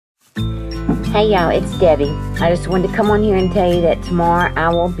Hey y'all, it's Debbie. I just wanted to come on here and tell you that tomorrow I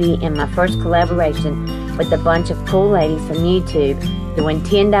will be in my first collaboration with a bunch of cool ladies from YouTube doing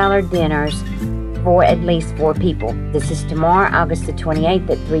 $10 dinners for at least 4 people. This is tomorrow, August the 28th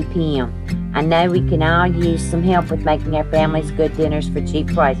at 3 p.m. I know we can all use some help with making our families good dinners for cheap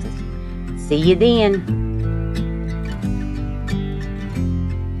prices. See you then.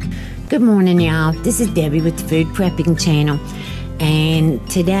 Good morning, y'all. This is Debbie with the Food Prepping channel. And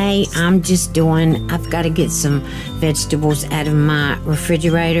today I'm just I've got to get some vegetables out of my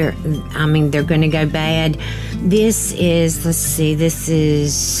refrigerator. I mean, they're going to go bad. This is, let's see, this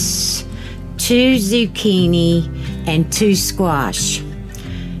is 2 zucchini and 2 squash.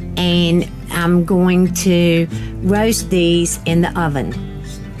 And I'm going to roast these in the oven.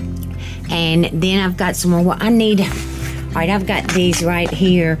 And then I've got some more. All right, I've got these right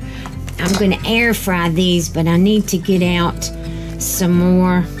here. I'm going to air fry these, but I need to get out some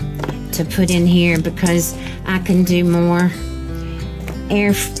more to put in here because I can do more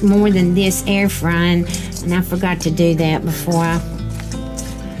than this air frying, and I forgot to do that before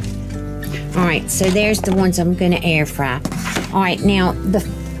Alright, so there's the ones I'm going to air fry. Alright, now the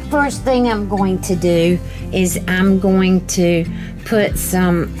first thing I'm going to do is I'm going to put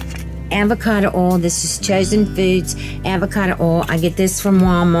some avocado oil. This is Chosen Foods avocado oil. I get this from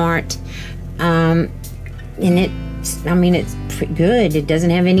Walmart, and it's pretty good. It doesn't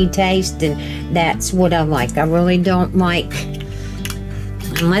have any taste, and that's what I like. I really don't like,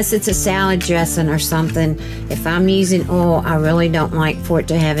 unless it's a salad dressing or something, if I'm using oil, I really don't like for it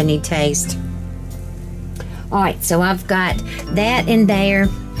to have any taste. Alright, so I've got that in there,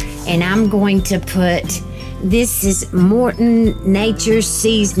 and I'm going to put, this is Morton Nature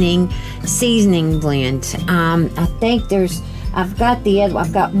Seasoning Blend. I think I've got the other,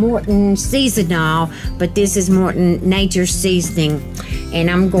 I've got Morton Seasonal, but this is Morton Nature Seasoning. And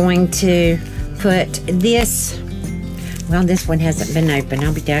I'm going to put this, well, this one hasn't been opened.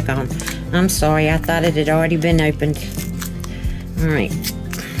 I'll be daggone. I'm sorry, I thought it had already been opened. All right.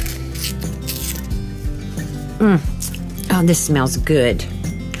 Oh, this smells good.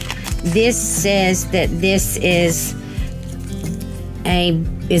 This says that this is a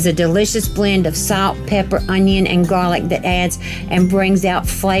delicious blend of salt, pepper, onion, and garlic that adds and brings out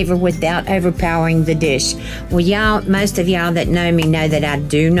flavor without overpowering the dish. Well, y'all, most of y'all that know me know that I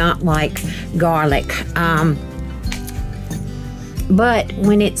do not like garlic. But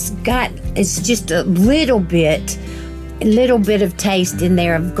when it's just a little bit of taste in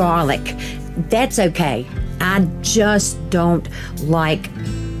there of garlic, that's okay. I just don't like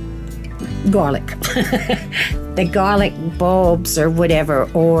garlic. The garlic bulbs or whatever,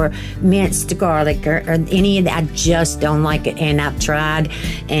 or minced garlic or any of that, I just don't like it. And I've tried,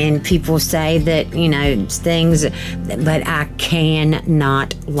 and people say that, you know, things, but I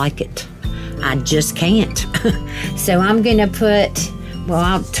cannot like it. I just can't. So I'm gonna put, well,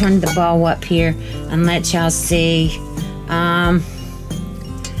 I'll turn the bowl up here and let y'all see,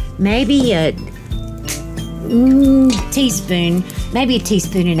 maybe a teaspoon, maybe a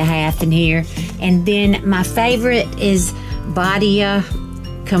teaspoon and a half in here. And then my favorite is Badia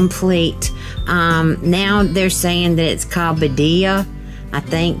Complete. Now they're saying that it's called Badia, I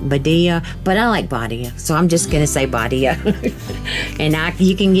think, Badia, but I like Badia, so I'm just gonna say Badia. And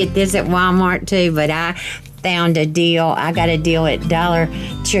you can get this at Walmart too, but I found a deal. I got a deal at Dollar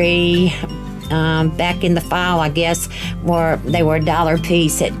Tree back in the fall, I guess, where they were $1 a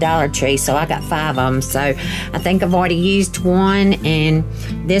piece at Dollar Tree, so I got 5 of them. So I think I've already used one, and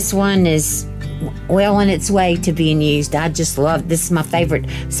this one is well on its way to being used. I just love this. Is my favorite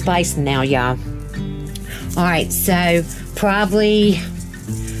spice now, y'all. Alright, so probably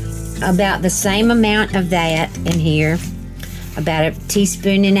about the same amount of that in here, about a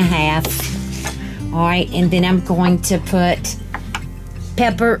teaspoon and a half. Alright, and then I'm going to put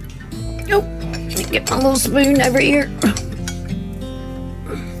pepper. Oh, let me get my little spoon over here.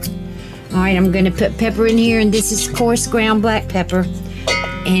 Alright, I'm going to put pepper in here, and this is coarse ground black pepper.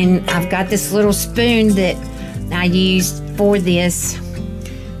 And I've got this little spoon that I used for this.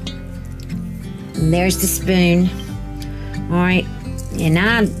 And there's the spoon. Alright, and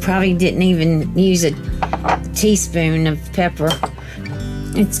I probably didn't even use a teaspoon of pepper.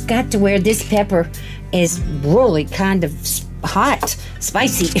 It's got to where this pepper is really kind of hot,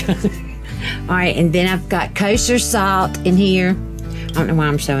 spicy. Alright, and then I've got kosher salt in here. I don't know why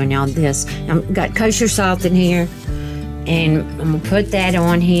I'm showing y'all this. I've got kosher salt in here. And I'm going to put that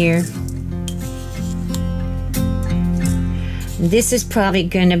on here. This is probably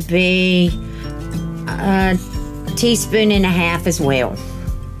going to be a teaspoon and a half as well.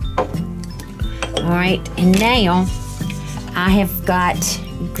 Alright, and now I have got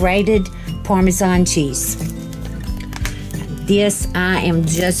grated Parmesan cheese. This I am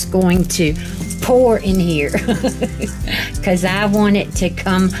just going to pour in here because I want it to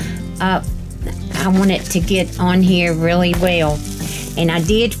come up. I want it to get on here really well. And I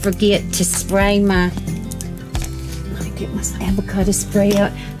did forget to spray my, let me get my avocado spray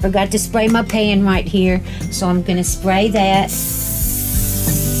up. Forgot to spray my pan right here. So I'm gonna spray that.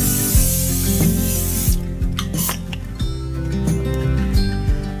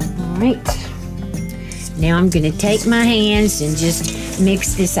 All right. Now I'm gonna take my hands and just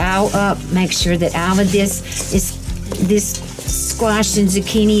mix this all up. Make sure that all of this squash and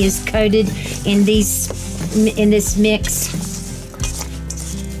zucchini is coated in this mix.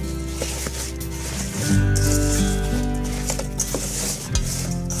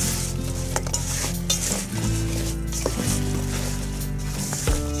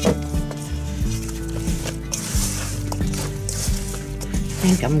 I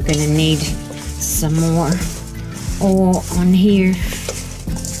think I'm gonna need some more oil on here.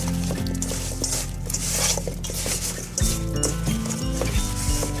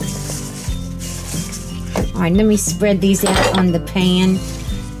 All right, let me spread these out on the pan,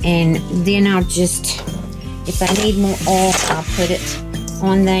 and then I'll just, if I need more oil, I'll put it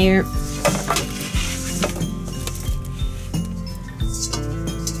on there.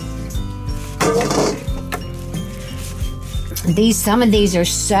 Some of these are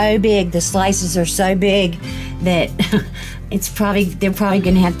so big, the slices are so big that they're probably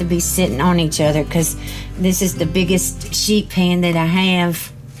gonna have to be sitting on each other because this is the biggest sheet pan that I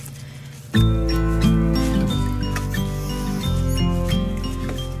have.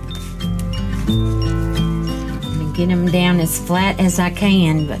 Get them down as flat as I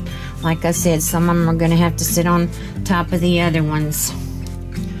can, but like I said, some of them are going to have to sit on top of the other ones.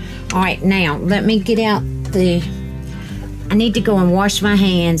 All right, now let me get out I need to go and wash my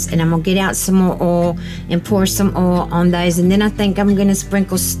hands, and I'm going to get out some more oil and pour some oil on those, and then I think I'm going to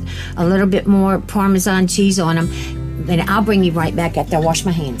sprinkle a little bit more Parmesan cheese on them, and I'll bring you right back after I wash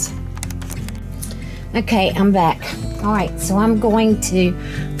my hands. Okay, I'm back. All right, so I'm going to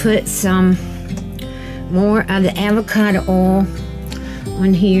put some more of the avocado oil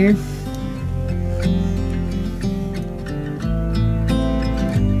on here.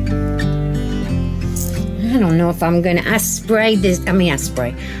 I don't know if I'm gonna, I smell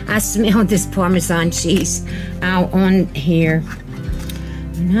this Parmesan cheese out on here.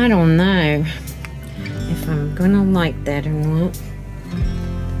 And I don't know if I'm gonna like that or not.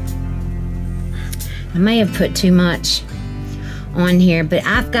 I may have put too much on here, but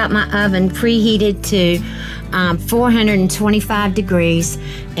I've got my oven preheated to 425 degrees,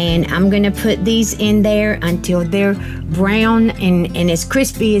 and I'm gonna put these in there until they're brown and as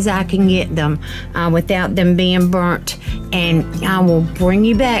crispy as I can get them without them being burnt, and I will bring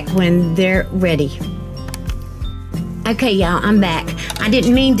you back when they're ready. Okay, y'all, I'm back. I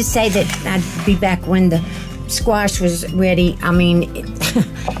didn't mean to say that I'd be back when the squash was ready. I mean,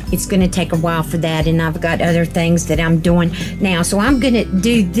 it's gonna take a while for that, and I've got other things that I'm doing now. So I'm gonna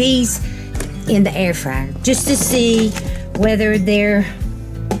do these in the air fryer just to see whether they're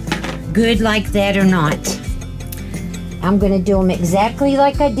good like that or not. I'm gonna do them exactly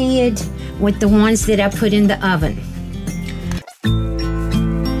like I did with the ones that I put in the oven.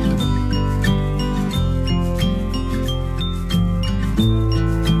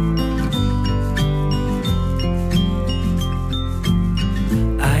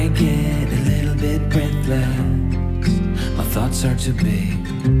 Are too big.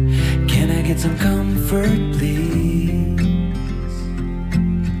 Can I get some comfort, please?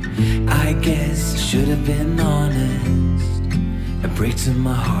 I guess I should have been honest. It breaks in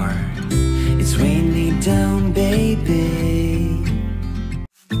my heart. It's raining down, baby.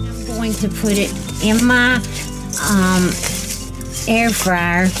 I'm going to put it in my air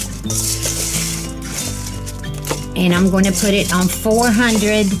fryer, and I'm going to put it on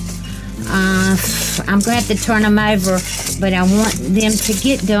 400. I'm going to have to turn them over, but I want them to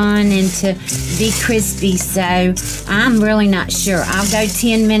get done and to be crispy, so I'm really not sure. I'll go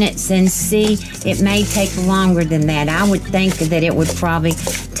 10 minutes and see. It may take longer than that. I would think that it would probably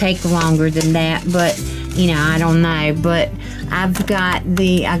take longer than that, but you know, I don't know. But I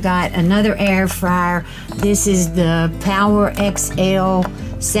got another air fryer. This is the Power XL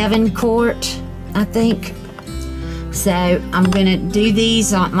 7 quart, I think. So I'm gonna do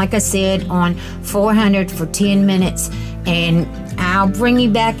these on, like I said, on 400 for 10 minutes, and I'll bring you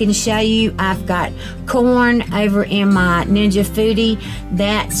back and show you. I've got corn over in my Ninja Foodi.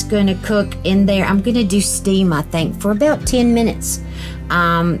 That's gonna cook in there. I'm gonna do steam, I think, for about 10 minutes.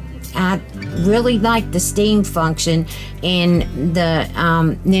 I really like the steam function in the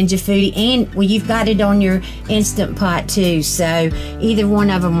Ninja Foodi, and well, you've got it on your Instant Pot too, so either one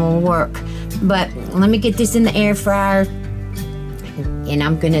of them will work. But let me get this in the air fryer, and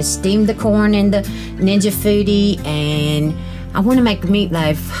I'm gonna steam the corn in the Ninja Foodi, and I want to make a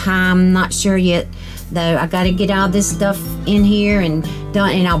meatloaf. I'm not sure yet though. I gotta get all this stuff in here and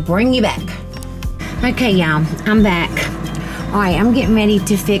done, and I'll bring you back. Okay, y'all, I'm back. All right, I'm getting ready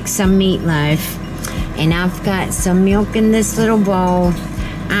to fix some meatloaf, and I've got some milk in this little bowl.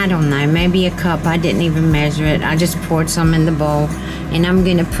 I don't know, maybe a cup. I didn't even measure it. I just poured some in the bowl, and I'm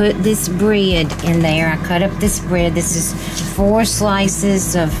gonna put this bread in there. I cut up this bread. This is 4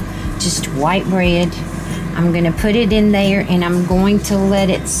 slices of just white bread. I'm gonna put it in there, and I'm going to let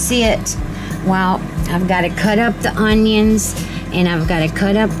it sit while I've got to cut up the onions, and I've got to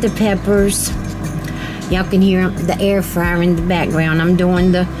cut up the peppers. Y'all can hear the air fryer in the background. I'm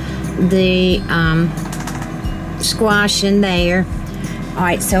doing the squash in there. All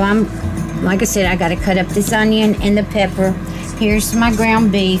right, so like I said, I got to cut up this onion and the pepper. Here's my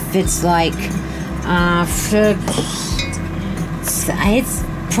ground beef. It's like, it's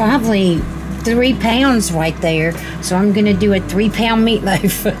probably 3 pounds right there. So I'm gonna do a 3-pound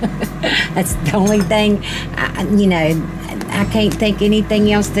meatloaf. That's the only thing, I can't think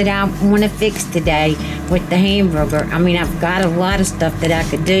anything else that I want to fix today with the hamburger. I mean, I've got a lot of stuff that I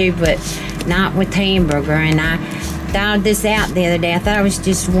could do, but not with hamburger. And I thawed this out the other day. I thought it was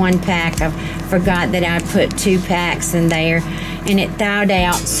just 1 pack. I forgot that I put 2 packs in there, and it thawed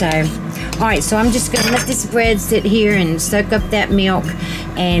out. So, all right, so I'm just gonna let this bread sit here and soak up that milk,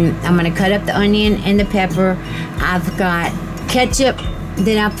 and I'm gonna cut up the onion and the pepper. I've got ketchup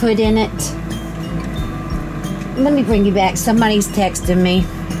that I put in it. Let me bring you back. Somebody's texting me.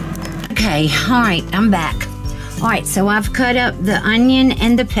 Okay, all right, I'm back. All right, so I've cut up the onion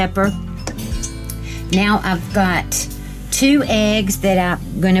and the pepper. Now I've got 2 eggs that I'm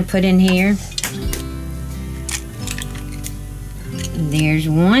gonna put in here. There's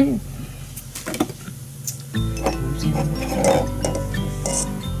 1.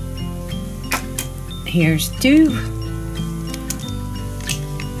 Here's 2.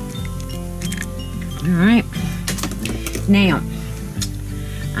 All right. Now,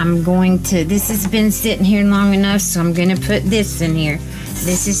 I'm going to, this has been sitting here long enough, so I'm going to put this in here.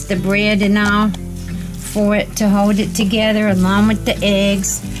 This is the bread and all for it to hold it together along with the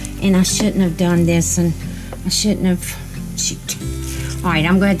eggs. And I shouldn't have done this, and I shouldn't have, shoot. All right,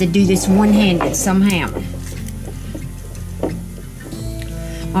 I'm going to have to do this one-handed somehow.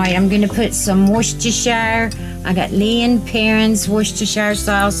 All right, I'm going to put some Worcestershire. I got Lynn Perrin's Worcestershire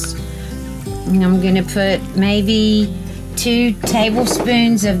sauce. And I'm going to put maybe 2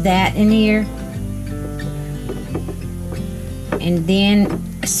 tablespoons of that in here. And then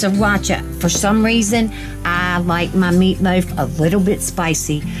Sriracha. For some reason, I like my meatloaf a little bit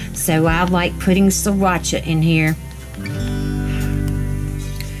spicy, so I like putting Sriracha in here.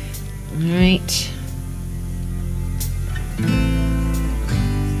 All right.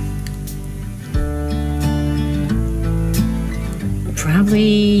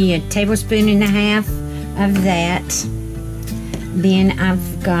 Probably 1.5 tablespoons of that. Then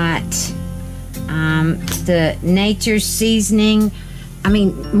I've got the Nature's Seasoning.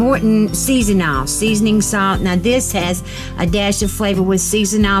 Morton seasoning salt. Now this has a dash of flavor with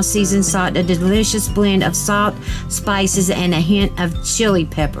seasonal seasoned salt, a delicious blend of salt, spices, and a hint of chili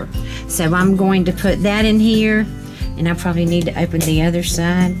pepper. So I'm going to put that in here, and I probably need to open the other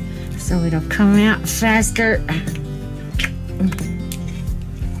side so it'll come out faster.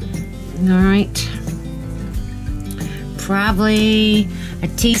 All right, probably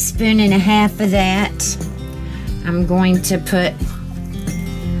 1.5 teaspoons of that. I'm going to put,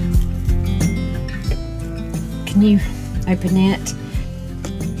 can you open that?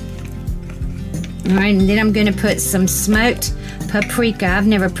 All right, and then I'm going to put some smoked paprika. I've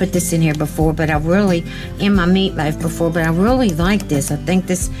never put this in here before, but I really, in my meatloaf before, but I really like this. I think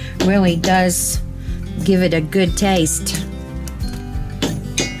this really does give it a good taste.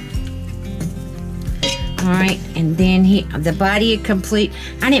 All right, and then the body of complete,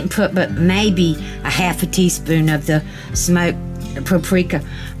 I didn't put but maybe 1/2 teaspoon of the smoked paprika.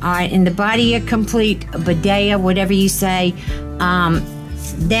 All right, and the body of complete, badea, whatever you say,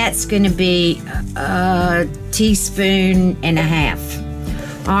 that's going to be 1.5 teaspoons.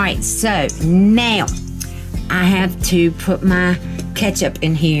 All right, so now I have to put my ketchup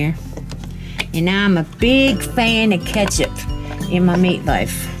in here, and I'm a big fan of ketchup in my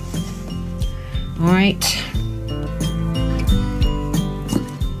meatloaf. All right,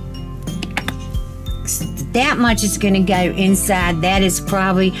 that much is going to go inside. That is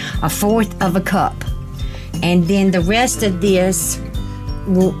probably 1/4 of a cup. And then the rest of this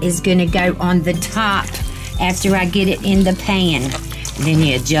is going to go on the top after I get it in the pan. And then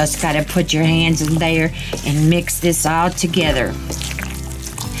you just got to put your hands in there and mix this all together.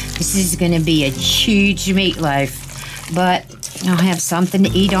 This is going to be a huge meatloaf, but I'll have something to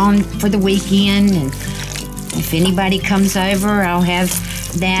eat on for the weekend, and if anybody comes over, I'll have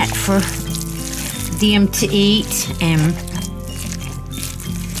that for them to eat. And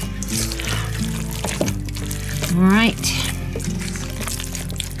all right.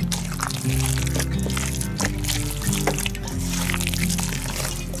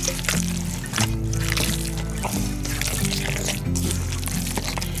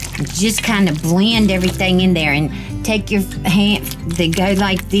 Just kind of blend everything in there, and take your hand, they go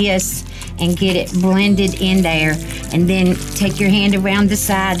like this, and get it blended in there, and then take your hand around the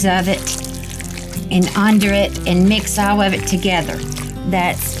sides of it and under it and mix all of it together.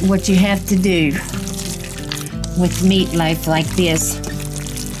 That's what you have to do with meatloaf like this.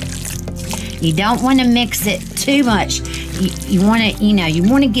 You don't want to mix it too much. You want to, you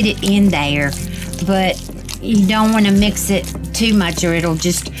want to get it in there, but you don't want to mix it too much, or it'll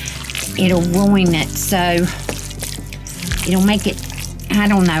ruin it. So it'll make it, I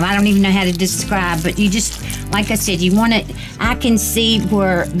don't know, I don't even know how to describe, but you just, like I said, you want it. I can see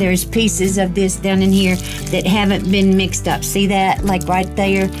where there's pieces of this down in here that haven't been mixed up. See that, like right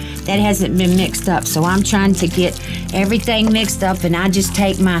there, that hasn't been mixed up. So I'm trying to get everything mixed up, and I just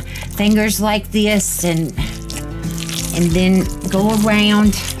take my fingers like this and then go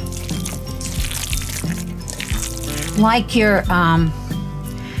around like your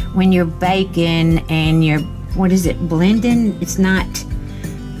when you're baking and you're, what is it, blending? It's not,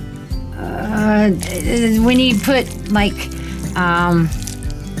 when you put like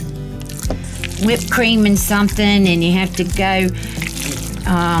whipped cream in something and you have to go,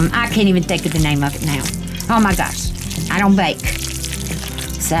 I can't even think of the name of it now. Oh my gosh, I don't bake,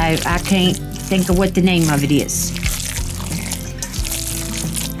 so I can't think of what the name of it is.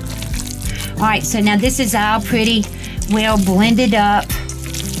 All right, so now this is all pretty well blended up.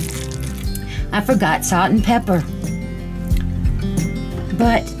 I forgot salt and pepper.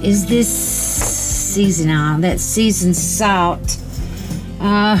 But is this seasoned? Oh, that's seasoned salt.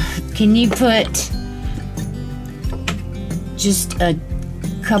 Can you put just a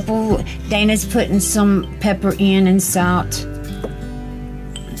couple? Dana's putting some pepper in and salt.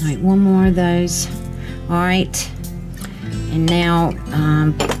 All right, one more of those. All right. And now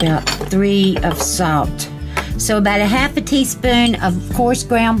about 3 of salt. So about a 1/2 teaspoon of coarse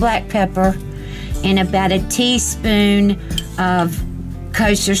ground black pepper, and about a teaspoon of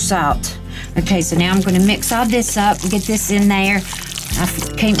kosher salt. Okay, so now I'm going to mix all this up and get this in there. I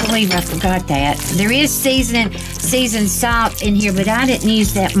can't believe I forgot that. There is seasoned salt in here, but I didn't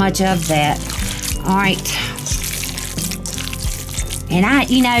use that much of that. All right. And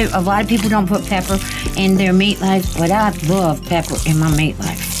a lot of people don't put pepper in their meatloaf, but I love pepper in my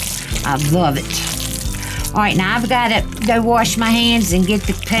meatloaf. I love it. All right, now I've got to go wash my hands and get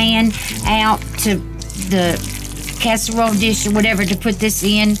the pan out to the casserole dish or whatever to put this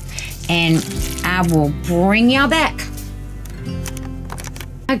in, and I will bring y'all back.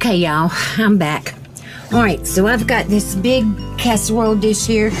 Okay, y'all, I'm back. All right, so I've got this big casserole dish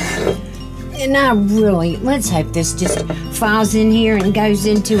here, and let's hope this just falls in here and goes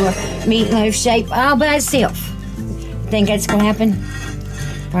into a meatloaf shape all by itself. Think that's gonna happen?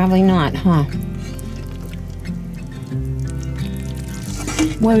 Probably not, huh?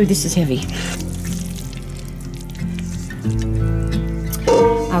 Whoa, this is heavy.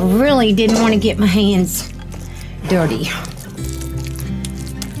 I really didn't want to get my hands dirty.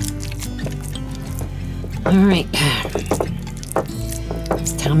 All right.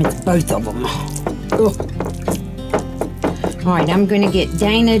 This time it's both of them. Ugh. All right, I'm going to get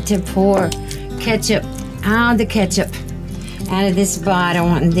Dana to pour ketchup, all the ketchup out of this bottle,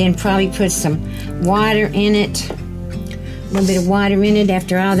 and then probably put some water in it. A little bit of water in it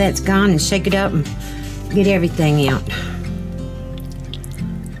after all that's gone, and shake it up and get everything out.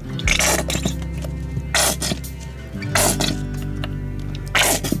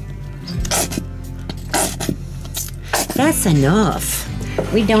 That's enough.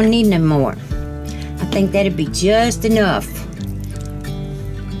 We don't need no more. I think that'd be just enough.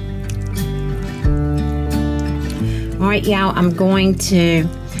 All right, y'all, I've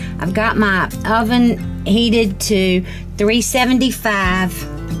got my oven heated to 375.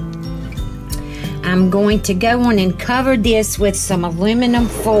 I'm going to go on and cover this with some aluminum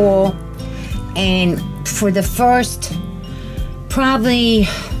foil, and for the first probably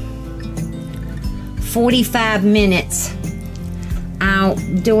 45 minutes. I'll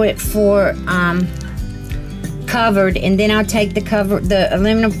do it for covered, and then I'll take the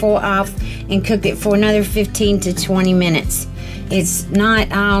aluminum foil off and cook it for another 15 to 20 minutes. It's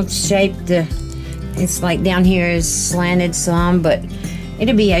not all shaped, it's like down here is slanted some, but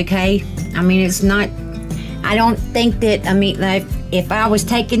it'll be okay. I mean, it's not, I don't think that a Meat Loaf, if I was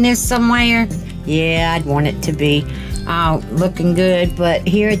taking this somewhere, yeah, I'd want it to be looking good, but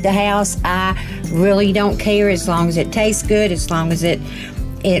here at the house, I really don't care as long as it tastes good, as long as it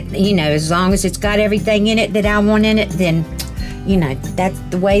you know, as long as it's got everything in it that I want in it, then, you know, that's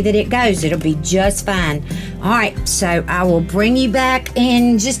the way that it goes. It'll be just fine. All right, so I will bring you back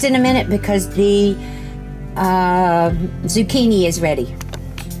in just in a minute because the zucchini is ready.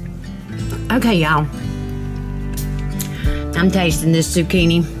 Okay, y'all. I'm tasting this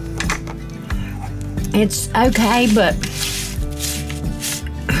zucchini. It's okay, but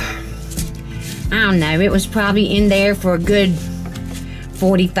I don't know. It was probably in there for a good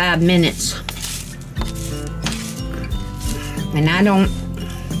 45 minutes. And I don't,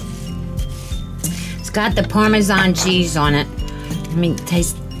 it's got the Parmesan cheese on it. Let me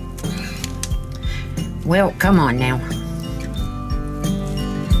taste. Well, come on now.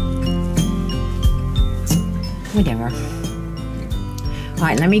 Whatever. All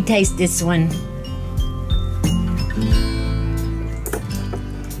right, let me taste this one.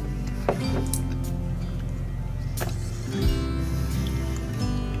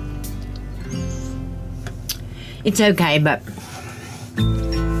 It's okay, but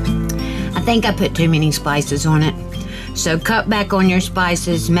I think I put too many spices on it. So cut back on your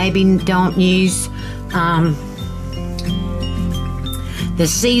spices. Maybe don't use the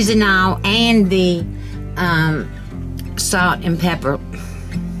seasonal and the salt and pepper.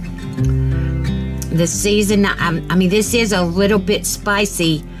 The seasonal, I mean, this is a little bit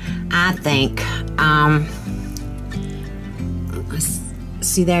spicy, I think.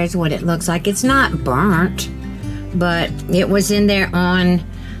 See, there's what it looks like. It's not burnt, but it was in there on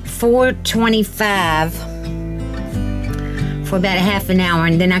 425 for about a half an hour,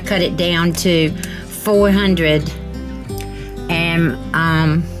 and then I cut it down to 400 and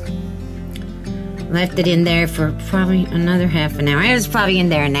left it in there for probably another half an hour. It was probably in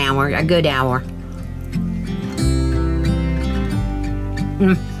there an hour, a good hour.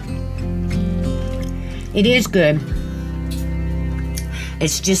 It is good.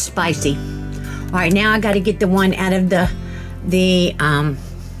 It's just spicy. All right, now I got to get the one out of the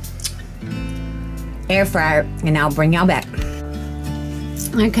air fryer, and I'll bring y'all back.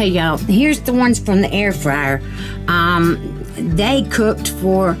 Okay, y'all, here's the ones from the air fryer. They cooked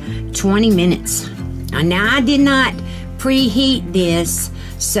for 20 minutes. Now, I did not preheat this,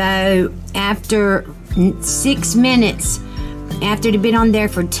 so after 6 minutes, after it had been on there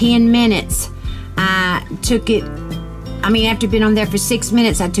for 10 minutes, I took it, after it had been on there for 6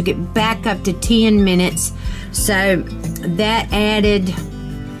 minutes, I took it back up to 10 minutes. So that added,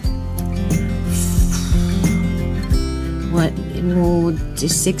 what,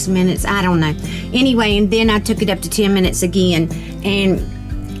 just 6 minutes? I don't know. Anyway, and then I took it up to 10 minutes again, and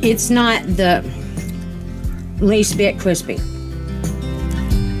it's not the least bit crispy.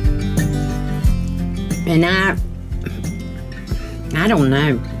 And I don't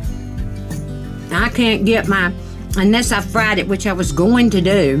know. I can't get my, unless I fried it, which I was going to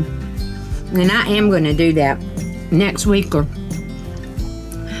do, and I am going to do that next week or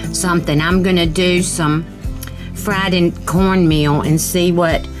something. I'm going to do some fried in cornmeal and see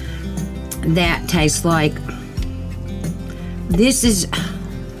what that tastes like. This is,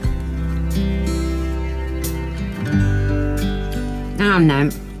 I don't know.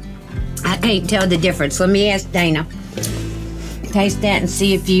 I can't tell the difference. Let me ask Dana. Taste that and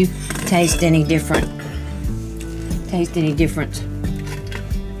see if you taste any different. Taste any difference.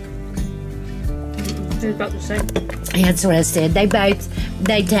 They're about the same. Yeah, that's what I said. They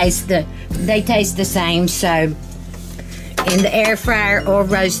taste the same. So in the air fryer or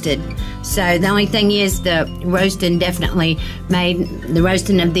roasted. So the only thing is the roasting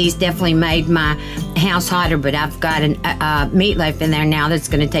of these definitely made my house hotter, but I've got a Meat Loaf in there now that's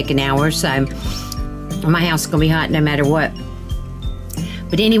going to take an hour, so my house is going to be hot no matter what.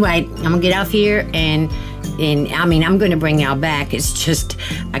 But anyway, I'm going to get off here and I'm going to bring y'all back. It's just,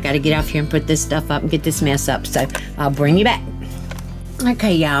 I got to get off here and put this stuff up and get this mess up, so I'll bring you back.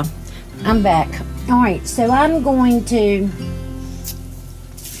 Okay, y'all, I'm back. All right, so I'm going to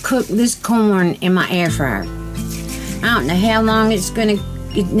cook this corn in my air fryer. I don't know how long it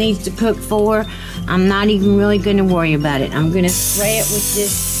needs to cook for. I'm not even really going to worry about it. I'm going to spray it with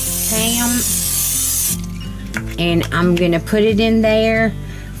this ham, and I'm going to put it in there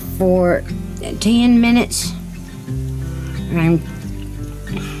for 10 minutes. And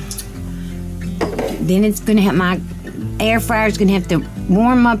then it's gonna have, my air fryer's gonna have to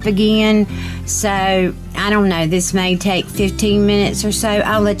warm up again. So I don't know, this may take 15 minutes or so.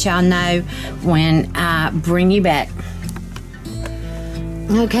 I'll let y'all know when I bring you back.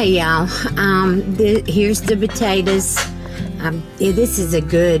 Okay, y'all, here's the potatoes. This is a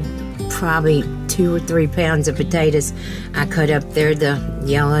good, probably 2 or 3 pounds of potatoes I cut up there, the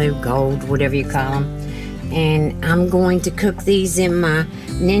yellow, gold, whatever you call them. And I'm going to cook these in my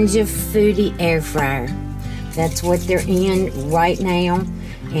Ninja Foodi air fryer. That's what they're in right now.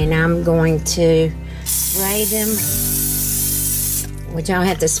 And I'm going to spray them, which I'll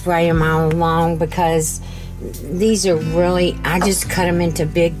have to spray them all along because these are really, I just cut them into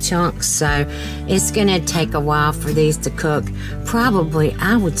big chunks, so it's gonna take a while for these to cook. Probably,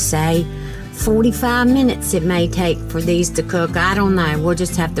 I would say 45 minutes it may take for these to cook. I don't know, we'll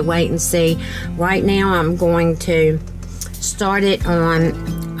just have to wait and see. Right now I'm going to start it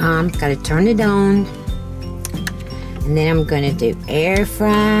on, gotta turn it on, and then I'm gonna do air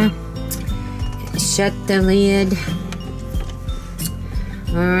fry, shut the lid.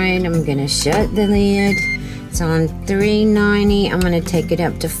 Alright, I'm gonna shut the lid. It's on 390. I'm gonna take it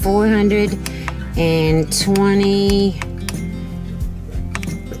up to 420,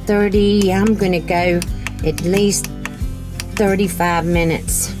 30. I'm gonna go at least 35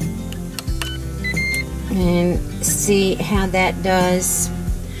 minutes and see how that does.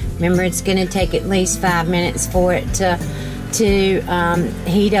 Remember, it's gonna take at least 5 minutes for it to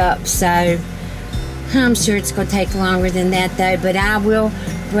heat up, so I'm sure it's gonna take longer than that though, but I will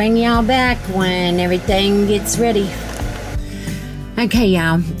bring y'all back when everything gets ready. Okay,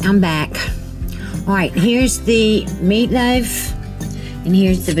 y'all, I'm back. All right, here's the meatloaf, and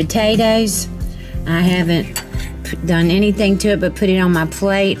here's the potatoes. I haven't done anything to it but put it on my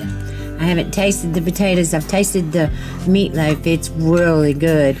plate. I haven't tasted the potatoes. I've tasted the meatloaf. It's really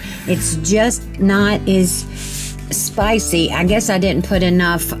good. It's just not as spicy. I guess I didn't put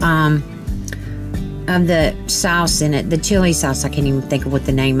enough of the sauce in it, the chili sauce. I can't even think of what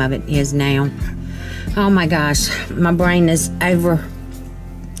the name of it is now. Oh my gosh, my brain is over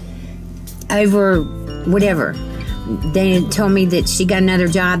whatever. They told me that she got another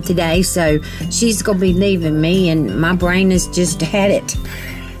job today, so she's gonna be leaving me, and my brain has just had it.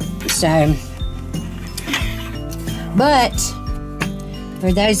 So, but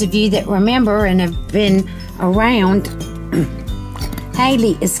for those of you that remember and have been around,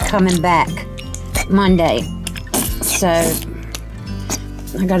 Haley is coming back Monday, so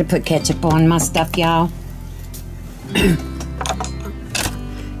I gotta put ketchup on my stuff, y'all.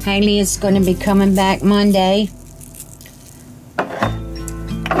 Haley is gonna be coming back Monday.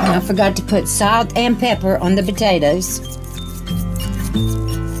 I forgot to put salt and pepper on the potatoes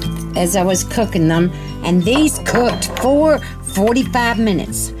as I was cooking them, and these cooked for 45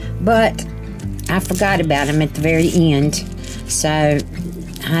 minutes, but I forgot about them at the very end, so I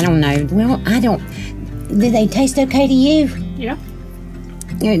don't know. Well, did they taste okay to you? Yeah.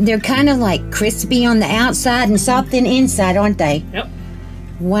 They're kind of like crispy on the outside and soft on the inside, aren't they? Yep.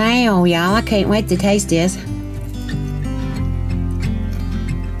 Wow, y'all, I can't wait to taste this.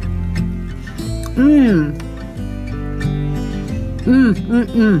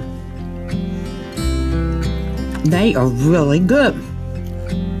 They are really good.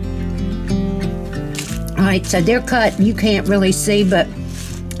 Alright, so they're cut, you can't really see, but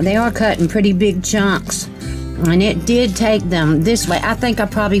they are cut in pretty big chunks. And it did take them this way. I think I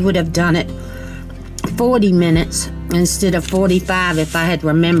probably would have done it 40 minutes instead of 45 if I had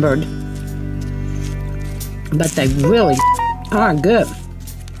remembered. But they really are good.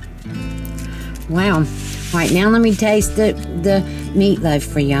 Wow. All right, now let me taste the meatloaf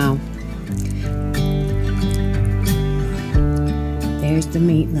for y'all. There's the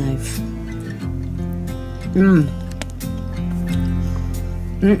meatloaf.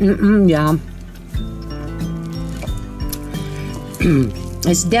 Y'all.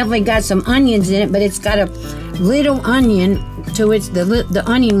 It's definitely got some onions in it, but it's got a little onion to it. The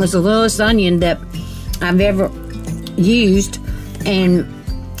onion was the littlest onion that I've ever used, and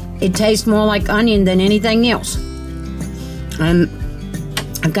it tastes more like onion than anything else.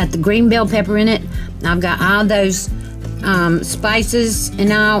 I've got the green bell pepper in it. I've got all those spices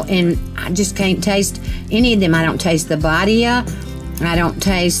and all, and I just can't taste any of them. I don't taste the badia. I don't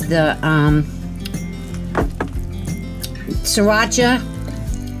taste the sriracha.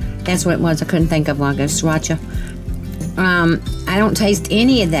 That's what it was. I couldn't think of while ago. Sriracha. I don't taste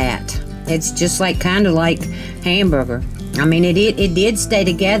any of that. It's just like kind of like hamburger. I mean, it did stay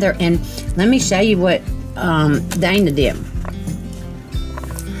together. And let me show you what Dana did.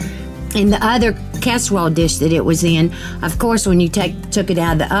 in the other casserole dish that it was in, of course, when you took it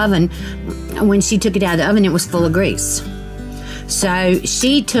out of the oven, when she took it out of the oven, it was full of grease. So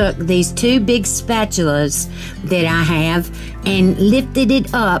she took these 2 big spatulas that I have and lifted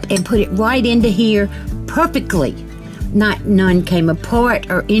it up and put it right into here perfectly. None came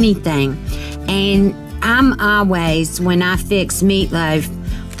apart or anything. And I'm always, when I fix meatloaf,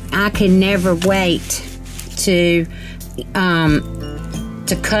 I can never wait to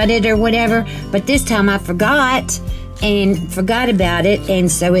cut it or whatever. But this time I forgot about it, and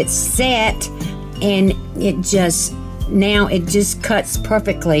so it's set, and now it just cuts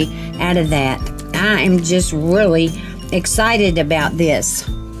perfectly out of that. I am just really excited about this.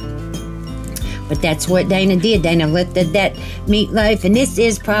 But that's what Dana did. Dana lifted that meatloaf, and this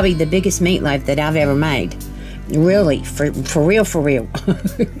is probably the biggest meatloaf that I've ever made. Really, for real.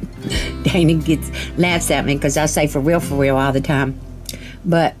 Dana laughs at me because I say for real all the time.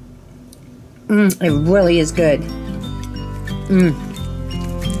 But it really is good.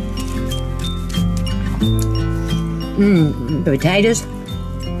 Potatoes.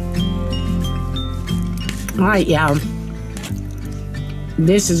 All right, y'all.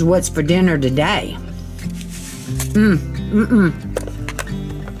 This is what's for dinner today.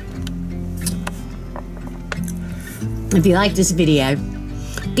 If you like this video,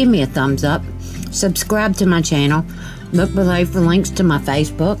 give me a thumbs up. Subscribe to my channel. Look below for links to my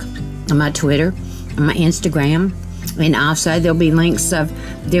Facebook, and my Twitter, and my Instagram. And also there'll be links of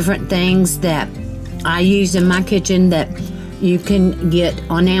different things that I use in my kitchen that you can get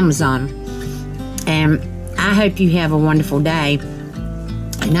on Amazon. And I hope you have a wonderful day.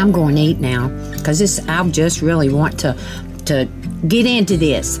 And I'm going to eat now because I just really want to get into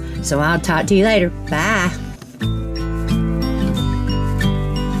this. So I'll talk to you later. Bye.